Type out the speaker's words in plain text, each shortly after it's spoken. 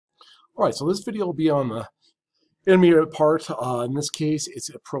All right, so this video will be on the intermediate part. In this case, it's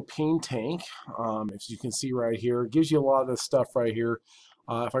a propane tank. As you can see right here, it gives you a lot of this stuff right here.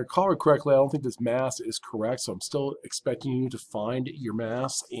 If I recall it correctly, I don't think this mass is correct, so I'm still expecting you to find your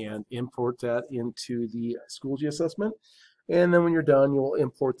mass and import that into the Schoology assessment. And then when you're done, you'll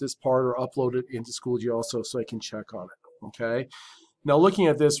import this part or upload it into Schoology also so I can check on it, okay? Now looking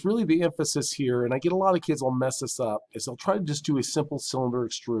at this, really the emphasis here, and I get a lot of kids will mess this up, is they'll try to just do a simple cylinder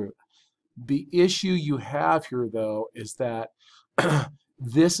extrude. The issue you have here, though, is that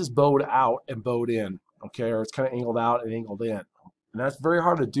this is bowed out and bowed in, okay, or it's kind of angled out and angled in. And that's very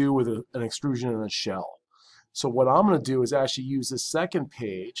hard to do with an extrusion in a shell. So what I'm going to do is actually use this second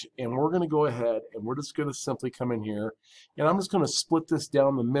page, and we're going to go ahead and we're just going to simply come in here, and I'm just going to split this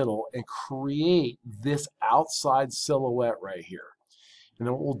down the middle and create this outside silhouette right here. And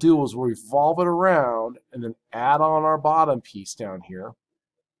then what we'll do is we'll revolve it around and then add on our bottom piece down here.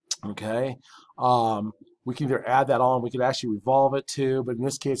 Okay, we can either add that on, we could actually revolve it too, but in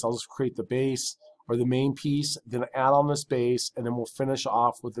this case I'll just create the base or the main piece, then add on this base, and then we'll finish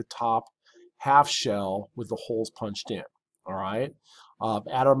off with the top half shell with the holes punched in. All right,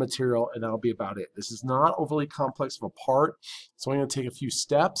 add our material, and that'll be about it. This is not overly complex of a part, so I'm going to take a few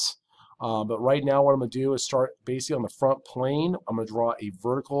steps, but right now what I'm going to do is start basically on the front plane. I'm going to draw a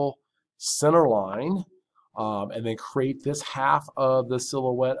vertical center line, and then create this half of the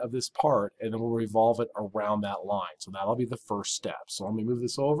silhouette of this part, and then we'll revolve it around that line. So that'll be the first step. So let me move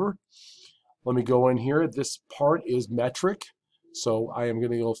this over. Let me go in here. This part is metric. So I am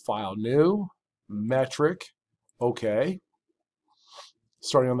going to go File, New, Metric, OK.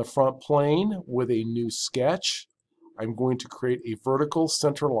 Starting on the front plane with a new sketch, I'm going to create a vertical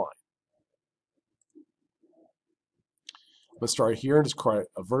center line. Let's start here and just create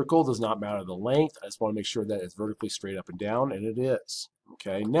a vertical. Does not matter the length. I just want to make sure that it's vertically straight up and down, and it is.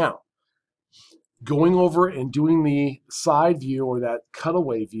 Okay, now going over and doing the side view or that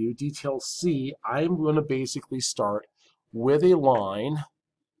cutaway view, detail C, I'm going to basically start with a line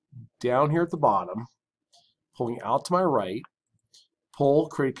down here at the bottom, pulling out to my right,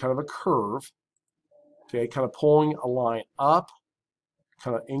 create kind of a curve, okay, kind of pulling a line up,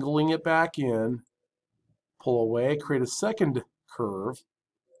 kind of angling it back in, pull away, create a second curve,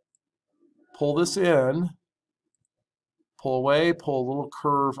 pull this in, pull away, pull a little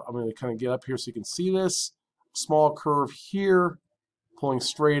curve. I'm going to kind of get up here so you can see this. Small curve here, pulling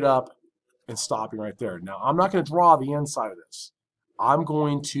straight up and stopping right there. Now, I'm not going to draw the inside of this. I'm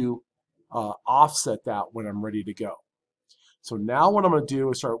going to offset that when I'm ready to go. So now what I'm going to do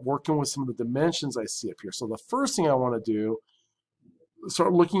is start working with some of the dimensions I see up here. So the first thing I want to do,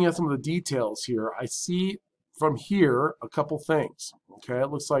 start looking at some of the details here. I see from here a couple things. Okay,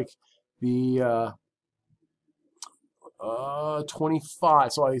 it looks like the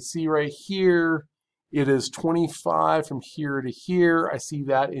 25. So I see right here it is 25 from here to here. I see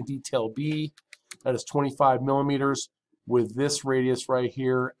that in detail B. That is 25 millimeters with this radius right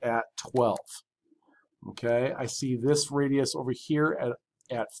here at 12. Okay, I see this radius over here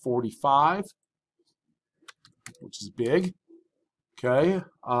at 45, which is big. Okay,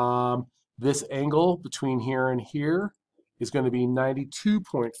 this angle between here and here is going to be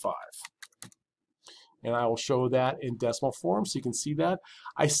 92.5. And I will show that in decimal form so you can see that.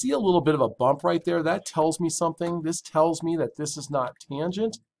 I see a little bit of a bump right there. That tells me something. This tells me that this is not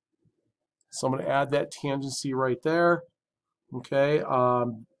tangent. So I'm going to add that tangency right there. Okay,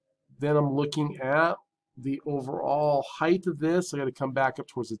 then I'm looking at the overall height of this. I got to come back up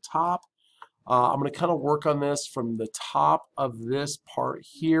towards the top. I'm going to kind of work on this from the top of this part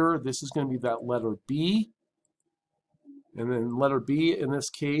here. This is going to be that letter B. And then letter B in this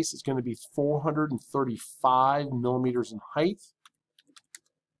case is going to be 435 millimeters in height.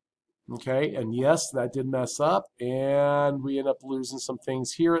 Okay, and yes, that did mess up, and we end up losing some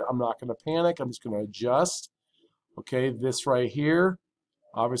things here. I'm not going to panic. I'm just going to adjust. Okay, this right here,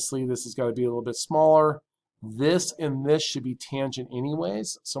 obviously this has got to be a little bit smaller. This and this should be tangent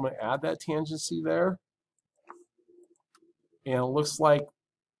anyways, so I'm going to add that tangency there. And it looks like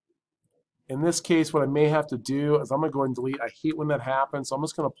in this case what I may have to do is I'm going to go ahead and delete. I hate when that happens, so I'm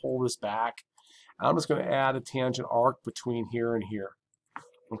just going to pull this back. I'm just going to add a tangent arc between here and here.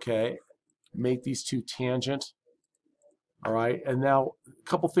 Okay, make these two tangent. All right, and now a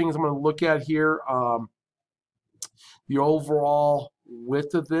couple things I'm going to look at here. The overall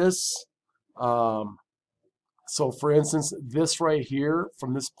width of this. So for instance, this right here,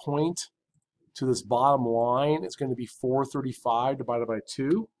 from this point to this bottom line, it's going to be 435 divided by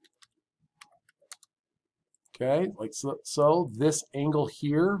 2. Okay, like so. This angle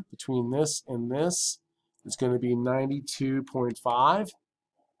here between this and this is going to be 92.5.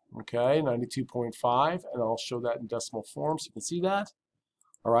 Okay, 92.5, and I'll show that in decimal form so you can see that.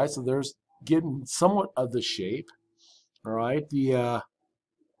 All right, so there's getting somewhat of the shape. All right, the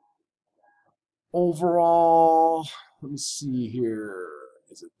overall, let me see here.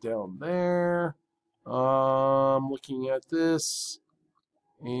 Is it down there? Looking at this,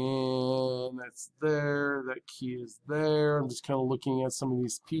 and that's there. That key is there. I'm just kind of looking at some of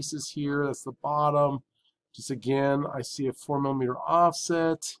these pieces here. That's the bottom. Just again, I see a 4mm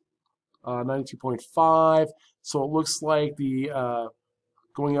offset, 92.5. So it looks like the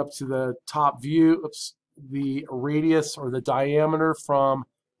going up to the top view, the radius or the diameter from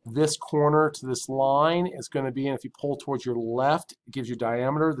this corner to this line is going to be, and if you pull towards your left, it gives you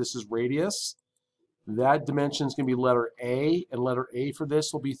diameter. This is radius. That dimension is going to be letter A, and letter A for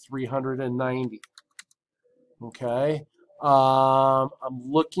this will be 390. Okay. I'm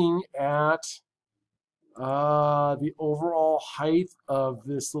looking at the overall height of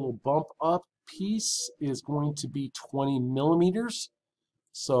this little bump up piece is going to be 20 millimeters.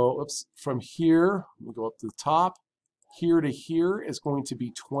 So from here, we'll go up to the top. Here to here is going to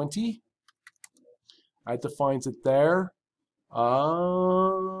be 20. That defines it there.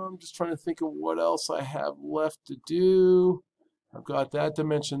 I'm just trying to think of what else I have left to do. I've got that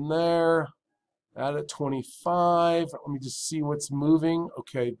dimension there. That at 25. Let me just see what's moving.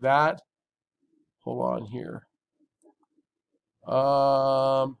 Okay, that. Hold on here.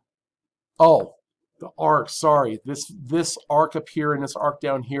 Oh, the arc. Sorry, this arc up here and this arc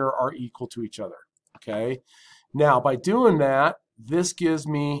down here are equal to each other. Okay. Now, by doing that, this gives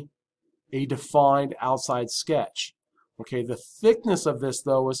me a defined outside sketch. Okay, the thickness of this,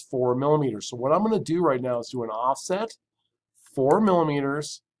 though, is 4 millimeters. So what I'm going to do right now is do an offset, 4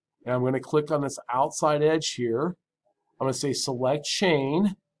 millimeters, and I'm going to click on this outside edge here. I'm going to say select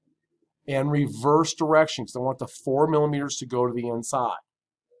chain and reverse direction because I want the 4 millimeters to go to the inside.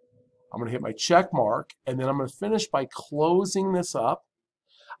 I'm going to hit my check mark, and then I'm going to finish by closing this up.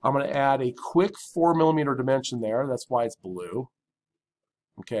 I'm going to add a quick 4 millimeter dimension there. That's why it's blue.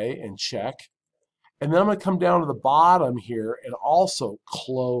 Okay, and check. And then I'm going to come down to the bottom here and also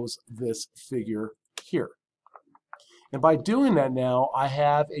close this figure here. And by doing that now, I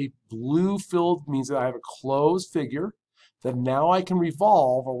have a blue filled, means that I have a closed figure that now I can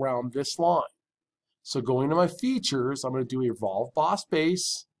revolve around this line. So going to my features, I'm going to do a revolve boss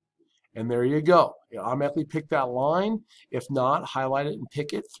base. And there you go. It automatically pick that line. If not, highlight it and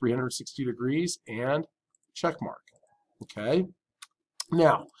pick it 360 degrees and check mark. Okay.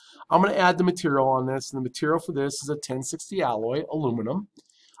 Now, I'm going to add the material on this. And the material for this is a 1060 alloy aluminum.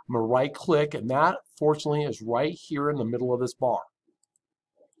 I'm going to right click, and that fortunately is right here in the middle of this bar.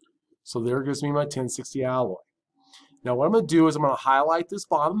 So there gives me my 1060 alloy. Now what I'm going to do is I'm going to highlight this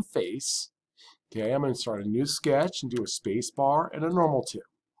bottom face. Okay, I'm going to start a new sketch and do a space bar and a normal to.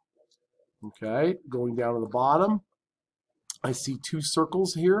 Okay, going down to the bottom, I see two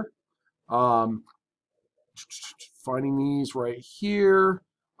circles here. Finding these right here.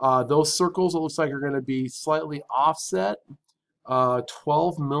 Those circles, it looks like, are going to be slightly offset.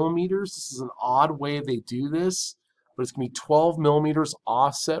 12 millimeters. This is an odd way they do this, but it's going to be 12 millimeters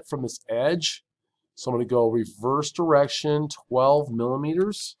offset from this edge. So I'm going to go reverse direction, 12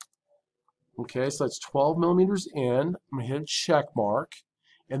 millimeters. Okay, so that's 12 millimeters in. I'm going to hit check mark.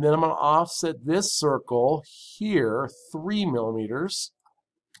 And then I'm going to offset this circle here 3 millimeters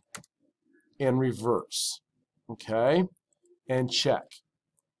and reverse. Okay, and check.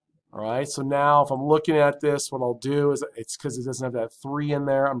 All right, so now if I'm looking at this, what I'll do is, it's because it doesn't have that 3 in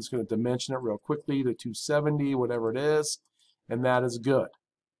there, I'm just going to dimension it real quickly to 270, whatever it is, and that is good.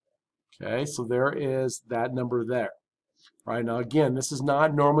 Okay, so there is that number there. All right, now again, this is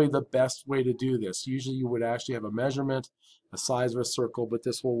not normally the best way to do this. Usually you would actually have a measurement, the size of a circle, but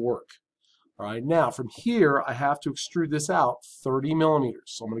this will work. All right, now from here, I have to extrude this out 30 millimeters.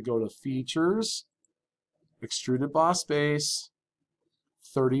 So I'm going to go to Features, Extruded Boss Base,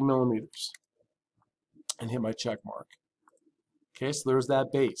 30 millimeters, and hit my check mark. Okay, so there's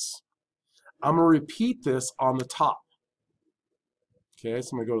that base. I'm going to repeat this on the top. Okay, so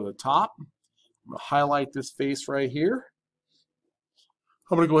I'm going to go to the top. I'm going to highlight this face right here.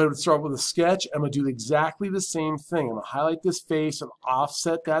 I'm going to go ahead and start with a sketch. I'm going to do exactly the same thing. I'm going to highlight this face and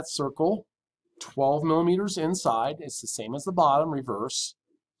offset that circle 12 millimeters inside. It's the same as the bottom, reverse.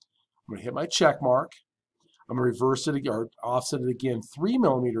 I'm going to hit my check mark. I'm going to reverse it again, or offset it again 3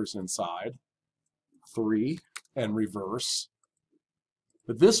 millimeters inside, 3, and reverse.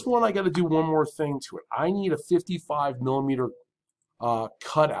 But this one, I got to do one more thing to it. I need a 55 millimeter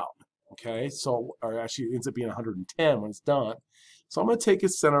cutout. Okay, so, or actually it ends up being 110 when it's done. So I'm going to take a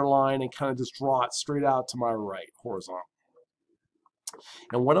center line and kind of just draw it straight out to my right, horizontal.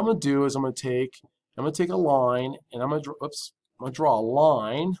 And what I'm going to do is I'm going to take a line, and I'm going to draw a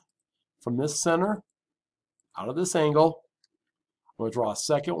line from this center out of this angle. I'm going to draw a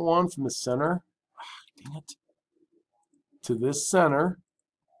second one from the center, dang it, to this center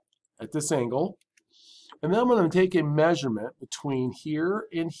at this angle. And then I'm going to take a measurement between here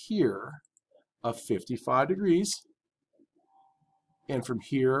and here of 55 degrees. And from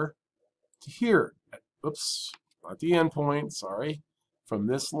here to here, oops, not the end point, sorry. From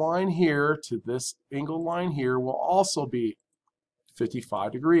this line here to this angled line here will also be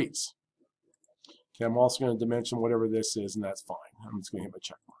 55 degrees. Okay, I'm also going to dimension whatever this is, and that's fine. I'm just going to hit my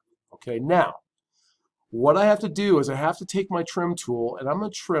check mark. Okay, now, what I have to do is I have to take my trim tool, and I'm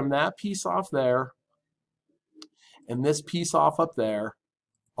going to trim that piece off there and this piece off up there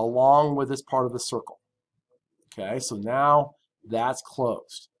along with this part of the circle. Okay, so now that's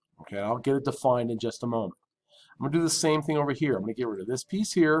closed. Okay, I'll get it defined in just a moment. I'm going to do the same thing over here. I'm going to get rid of this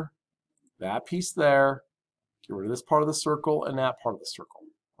piece here, that piece there, get rid of this part of the circle and that part of the circle.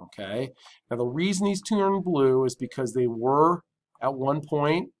 Okay, now the reason these two are in blue is because they were, at one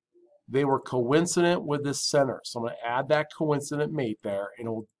point, they were coincident with this center. So I'm going to add that coincident mate there, and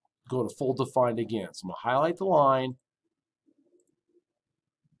it will go to full defined again. So I'm going to highlight the line,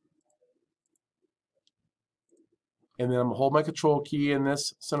 and then I'm going to hold my control key in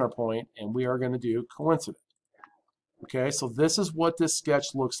this center point, and we are going to do coincident. Okay, so this is what this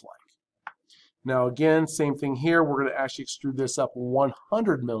sketch looks like. Now again, same thing here. We're going to actually extrude this up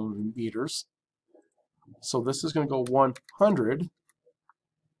 100 millimeters. So this is going to go 100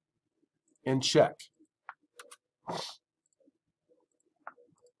 and check.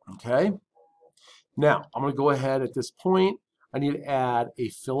 Okay. Now I'm going to go ahead at this point. I need to add a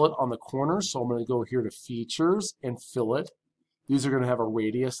fillet on the corner. So I'm going to go here to Features and Fillet. These are going to have a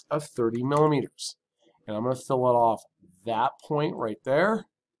radius of 30 millimeters. And I'm going to fillet off that point right there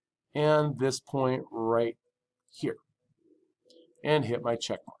and this point right here and hit my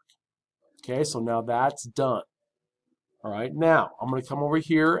check mark. Okay, so now that's done. All right, now I'm going to come over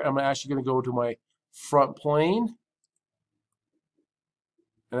here and I'm actually going to go to my front plane.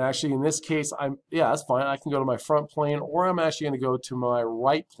 And actually in this case, that's fine. I can go to my front plane, or I'm actually going to go to my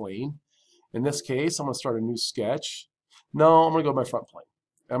right plane. In this case, I'm going to start a new sketch. No, I'm going to go to my front plane.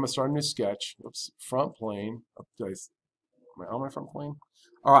 I'm going to start a new sketch. Oops, front plane. Am I on my front plane?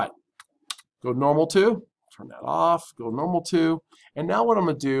 All right. Go normal to. Turn that off. Go normal to. And now what I'm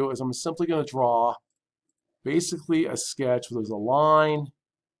going to do is I'm simply going to draw basically a sketch where there's a line,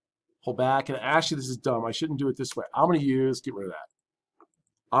 pull back, and actually this is dumb. I shouldn't do it this way. I'm going to get rid of that.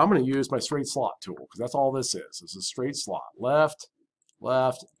 I'm going to use my straight slot tool because that's all this is. It's a straight slot. Left,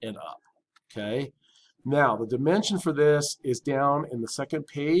 left, and up. Okay. Now, the dimension for this is down in the second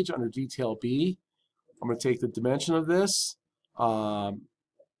page under Detail B. I'm going to take the dimension of this. It's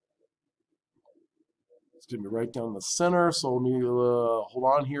going to be right down the center. So let me hold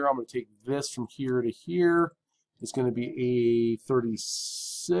on here. I'm going to take this from here to here. It's going to be a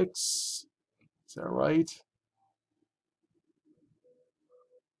 36. Is that right?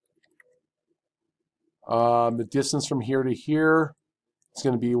 The distance from here to here is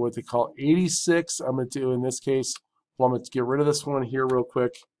going to be what they call 86. I'm going to do in this case, well, I'm going to get rid of this one here real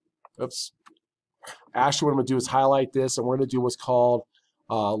quick. Oops. Actually, what I'm going to do is highlight this, and we're going to do what's called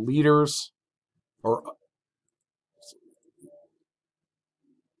leaders, or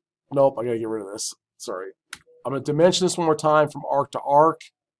nope, I got to get rid of this. Sorry. I'm going to dimension this one more time from arc to arc,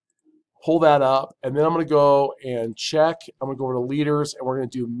 pull that up, and then I'm going to go and check. I'm going to go over to leaders, and we're going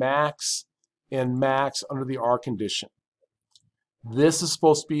to do max and max under the arc condition. This is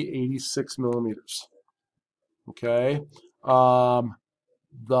supposed to be 86 millimeters. Okay.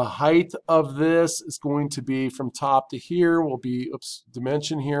 The height of this is going to be from top to here will be,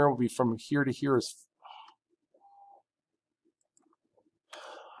 dimension here will be from here to here is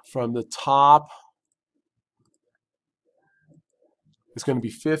from the top. It's going to be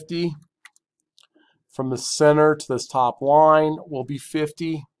 50. From the center to this top line will be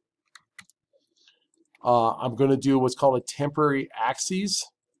 50. I'm going to do what's called a temporary axis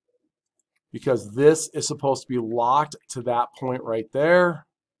because this is supposed to be locked to that point right there.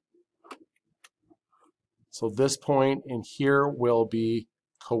 So this point in here will be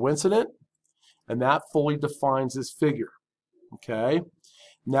coincident, and that fully defines this figure. Okay.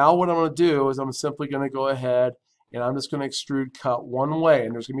 Now what I'm going to do is I'm simply going to go ahead and I'm just going to extrude cut one way,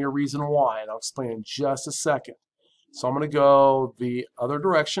 and there's going to be a reason why, and I'll explain in just a second. So I'm going to go the other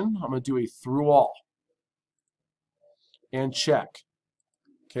direction. I'm going to do a through all and check.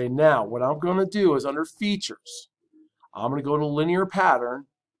 Okay, now what I'm going to do is under features, I'm going to go to linear pattern,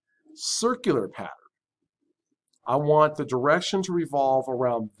 circular pattern. I want the direction to revolve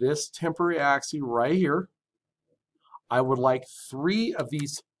around this temporary axis right here. I would like 3 of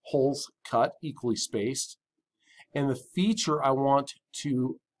these holes cut equally spaced. And the feature I want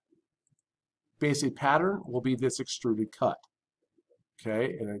to basically pattern will be this extruded cut.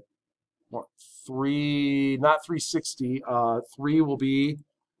 Okay, and I want 3, not 360, 3 will be,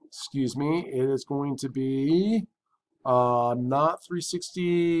 excuse me, it is going to be not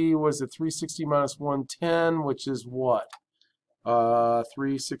 360, what is it, 360 minus 110, which is what?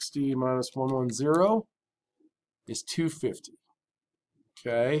 360 minus 110 is 250.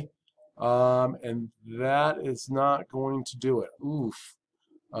 Okay, and that is not going to do it. Oof.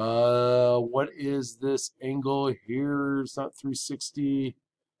 What is this angle here? It's not 360.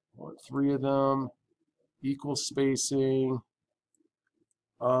 I want 3 of them, equal spacing.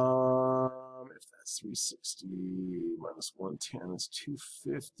 If that's 360 minus 110 is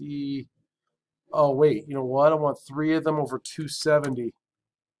 250. Oh wait, you know what? I want 3 of them over 270.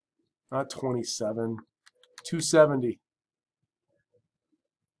 Not 27. 270.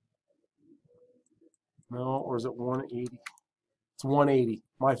 No, or is it 180? It's 180.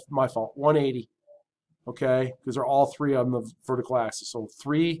 My fault. 180. Okay, because they're all 3 on the vertical axis. So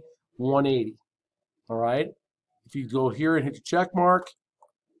 3, 180. All right. If you go here and hit your check mark,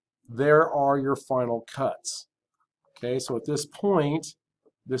 there are your final cuts. Okay, so at this point,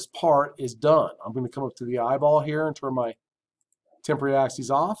 this part is done. I'm going to come up to the eyeball here and turn my temporary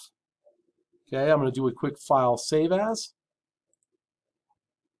axis off. Okay, I'm going to do a quick file save as.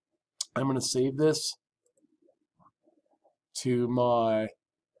 I'm going to save this to my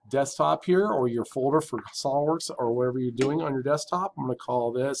desktop here, or your folder for SolidWorks, or whatever you're doing on your desktop. I'm going to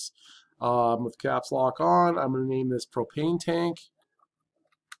call this, with caps lock on, I'm going to name this Propane Tank,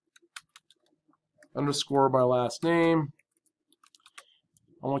 underscore my last name.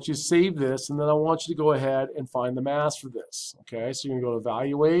 I want you to save this, and then I want you to go ahead and find the mass for this. Okay, so you're going to go to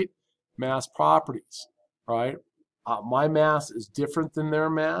Evaluate, Mass Properties. All right, my mass is different than their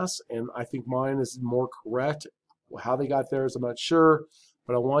mass, and I think mine is more correct. How they got theirs, I'm not sure,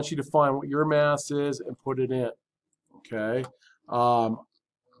 but I want you to find what your mass is and put it in. Okay,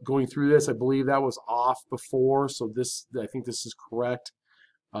 going through this, I believe that was off before, so this, I think this is correct,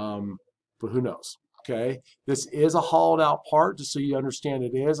 but who knows? Okay, this is a hollowed out part, just so you understand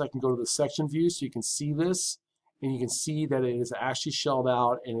it is. I can go to the section view so you can see this, and you can see that it is actually shelled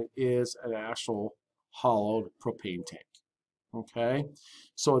out, and it is an actual hollowed propane tank. Okay,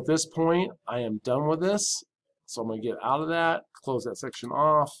 so at this point, I am done with this. So I'm going to get out of that, close that section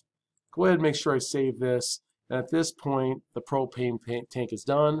off, go ahead and make sure I save this. And at this point, the propane tank is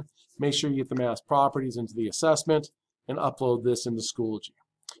done. Make sure you get the mass properties into the assessment and upload this into Schoology.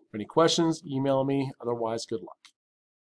 Any questions, email me. Otherwise, good luck.